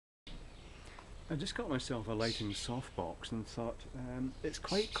I just got myself a lighting softbox and thought it's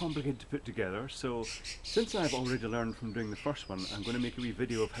quite complicated to put together, so since I've already learned from doing the first one, I'm going to make a wee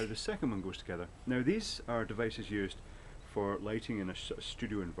video of how the second one goes together. Now these are devices used for lighting in a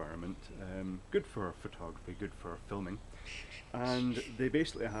studio environment, good for photography, good for filming, and they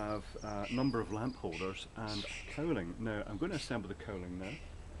basically have a number of lamp holders and a cowling. Now I'm going to assemble the cowling now.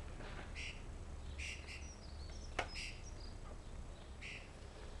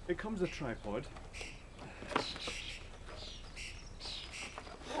 It comes with a tripod.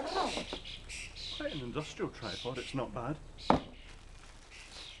 Quite an industrial tripod, it's not bad.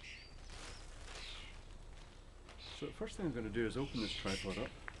 So the first thing I'm going to do is open this tripod up.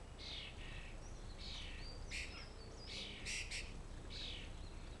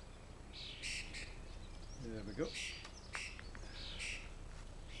 There we go.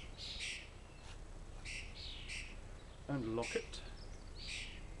 And lock it.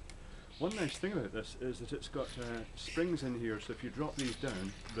 One nice thing about this is that it's got springs in here, so if you drop these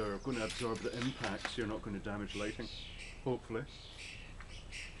down, they're going to absorb the impact, so you're not going to damage lighting, hopefully.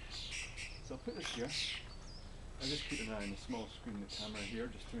 So I'll put this here. I just keep an eye on the small screen of the camera here,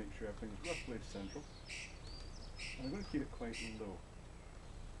 just to make sure everything's roughly central. And I'm going to keep it quite low.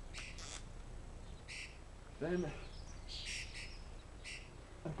 Then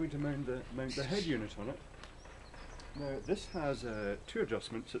I'm going to mount the head unit on it. Now this has two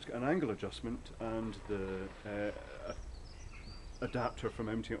adjustments. It's got an angle adjustment and the adapter for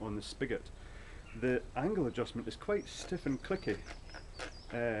mounting it on the spigot. The angle adjustment is quite stiff and clicky,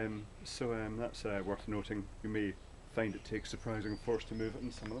 so that's worth noting. You may find it takes surprising force to move it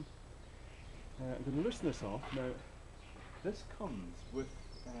in some of them. I'm going to loosen this off. Now this comes with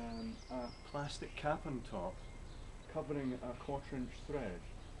a plastic cap on top covering a 1/4" thread.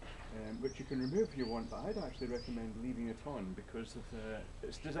 Which you can remove if you want, but I'd actually recommend leaving it on because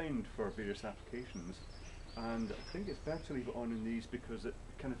it's designed for various applications, and I think it's better to leave it on in these because it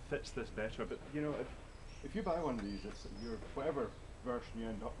kind of fits this better. But you know, if you buy one of these, it's whatever version you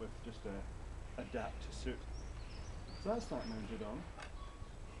end up with, just adapt to suit. So that's that mounted on,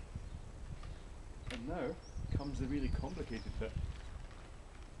 and now comes the really complicated bit.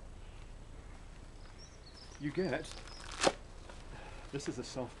 You get, this is a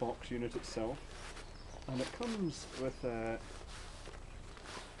softbox unit itself, and it comes with a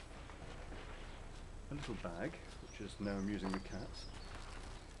little bag, which is now I'm using the cats,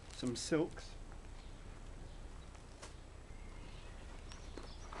 some silks,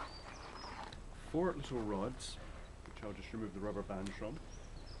 four little rods, which I'll just remove the rubber bands from,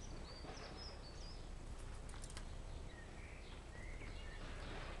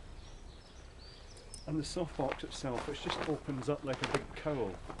 and the softbox itself, which just opens up like a big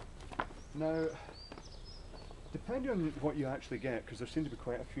cowl. Now, depending on what you actually get, because there seem to be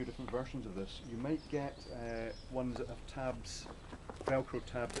quite a few different versions of this, you might get ones that have tabs, Velcro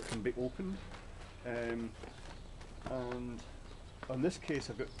tabs that can be opened, and on this case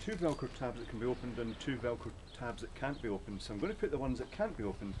I've got two Velcro tabs that can be opened and two Velcro tabs that can't be opened, so I'm going to put the ones that can't be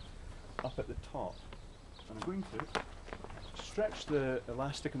opened up at the top, and I'm going to stretch the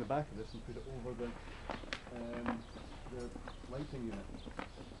elastic in the back of this and put it over the lighting unit,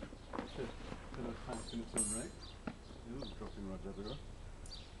 which is kind of packed in its own right. Ooh, dropping rods everywhere.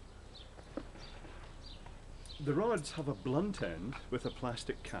 The rods have a blunt end with a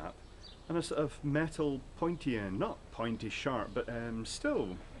plastic cap and a sort of metal pointy end, not pointy sharp, but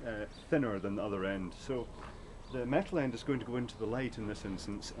still thinner than the other end. So the metal end is going to go into the light in this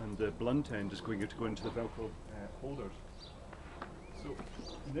instance, and the blunt end is going to go into the Velcro holders. So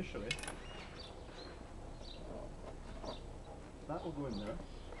initially, that will go in there,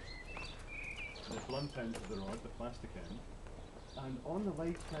 the blunt end of the rod, the plastic end, and on the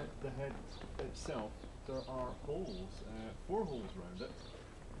light head, the head itself, there are holes, 4 holes around it,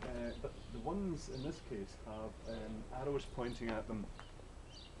 but the ones in this case have arrows pointing at them.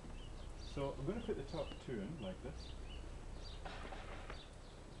 So I'm going to put the top 2 in like this.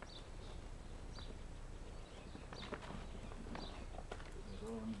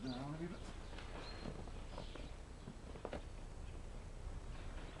 Down a bit.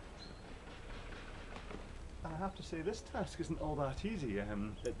 And I have to say, this task isn't all that easy.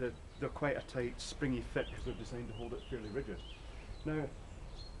 They're quite a tight, springy fit because they're designed to hold it fairly rigid. Now,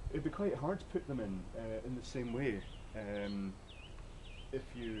 it'd be quite hard to put them in the same way if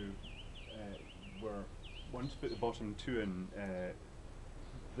you were once put the bottom 2 in.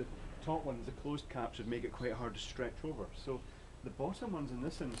 The top ones, the closed cap, should make it quite hard to stretch over. So the bottom ones in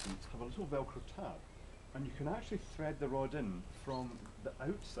this instance have a little Velcro tab, and you can actually thread the rod in from the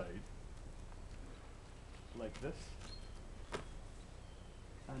outside like this,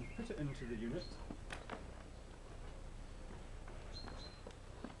 and put it into the unit.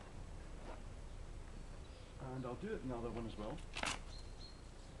 And I'll do it in the other one as well.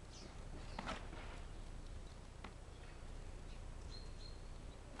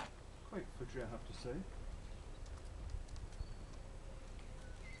 Quite footy, I have to say.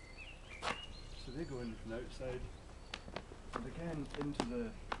 So they go in from the outside, and again into the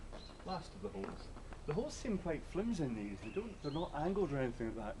last of the holes. The holes seem quite flimsy in these. They're not angled or anything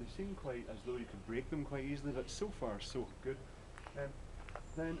like that. They seem quite as though you could break them quite easily, but so far so good.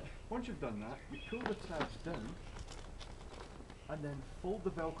 Then once you've done that, you pull the tabs down and then fold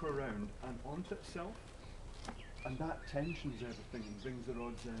the Velcro around and onto itself, and that tensions everything and brings the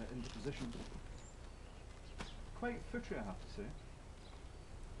rods into position. Quite footy, I have to say.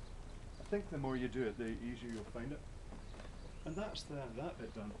 I think the more you do it, the easier you'll find it. And that's that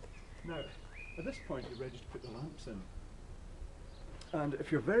bit done. Now, at this point you're ready to put the lamps in. And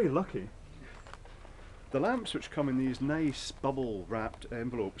if you're very lucky, the lamps which come in these nice bubble wrapped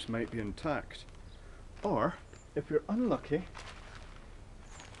envelopes might be intact. Or, if you're unlucky,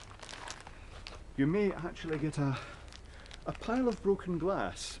 you may actually get a pile of broken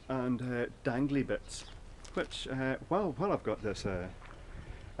glass and dangly bits, which, while I've got this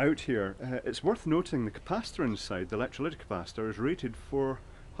out here, it's worth noting the capacitor inside, the electrolytic capacitor, is rated for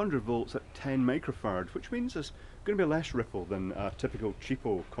 100 volts at 10 microfarad, which means there's going to be less ripple than a typical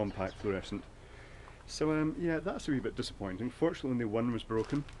cheapo compact fluorescent. So yeah, that's a wee bit disappointing. Fortunately only one was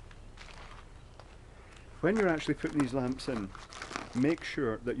broken. When you're actually putting these lamps in, make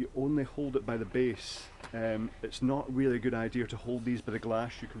sure that you only hold it by the base. It's not really a good idea to hold these by the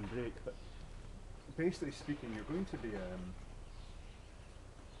glass you can break, but basically speaking, you're going to be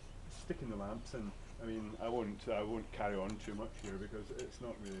sticking the lamps in. I mean, I won't carry on too much here because it's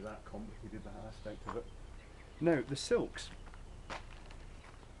not really that complicated, that aspect of it. Now, the silks.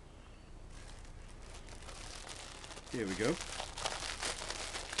 Here we go.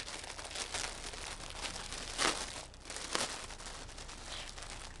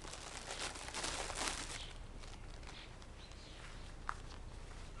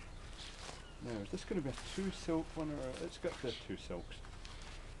 Now, is this going to be a 2 silk one, or it's got the 2 silks?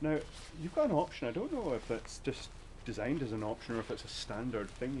 Now, you've got an option. I don't know if it's just designed as an option or if it's a standard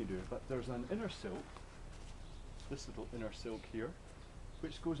thing you do, but there's an inner silk, this little inner silk here,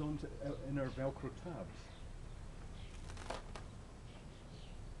 which goes on to inner Velcro tabs.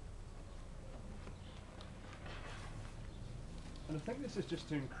 And I think this is just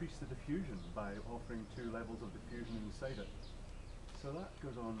to increase the diffusion by offering 2 levels of diffusion inside it. So that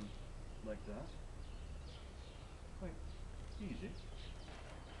goes on like that. Quite easy.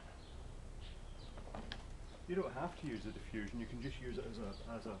 You don't have to use the diffusion, you can just use it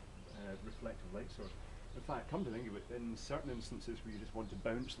as a reflective light source. In fact, come to think of it, in certain instances where you just want to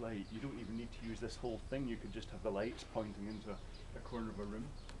bounce light, you don't even need to use this whole thing, you could just have the lights pointing into a corner of a room.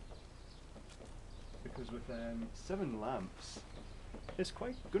 Because with 7 lamps, it's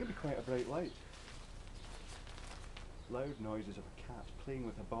going to be quite a bright light. Loud noises of a cat playing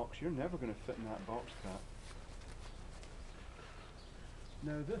with a box, you're never going to fit in that box, cat.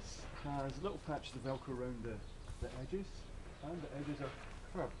 Now this has little patches of Velcro around the edges, and the edges are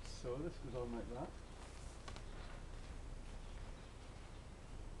curved, so this goes on like that.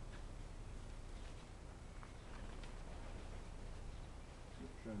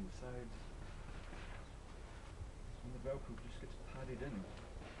 Loops around the sides, and the Velcro just gets padded in.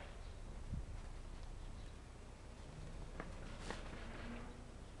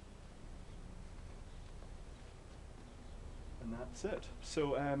 And that's it.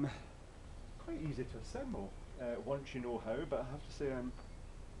 So quite easy to assemble once you know how, but I have to say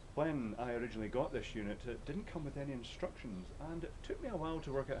when I originally got this unit it didn't come with any instructions, and it took me a while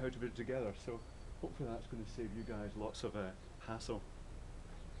to work out how to put it together, so hopefully that's going to save you guys lots of hassle.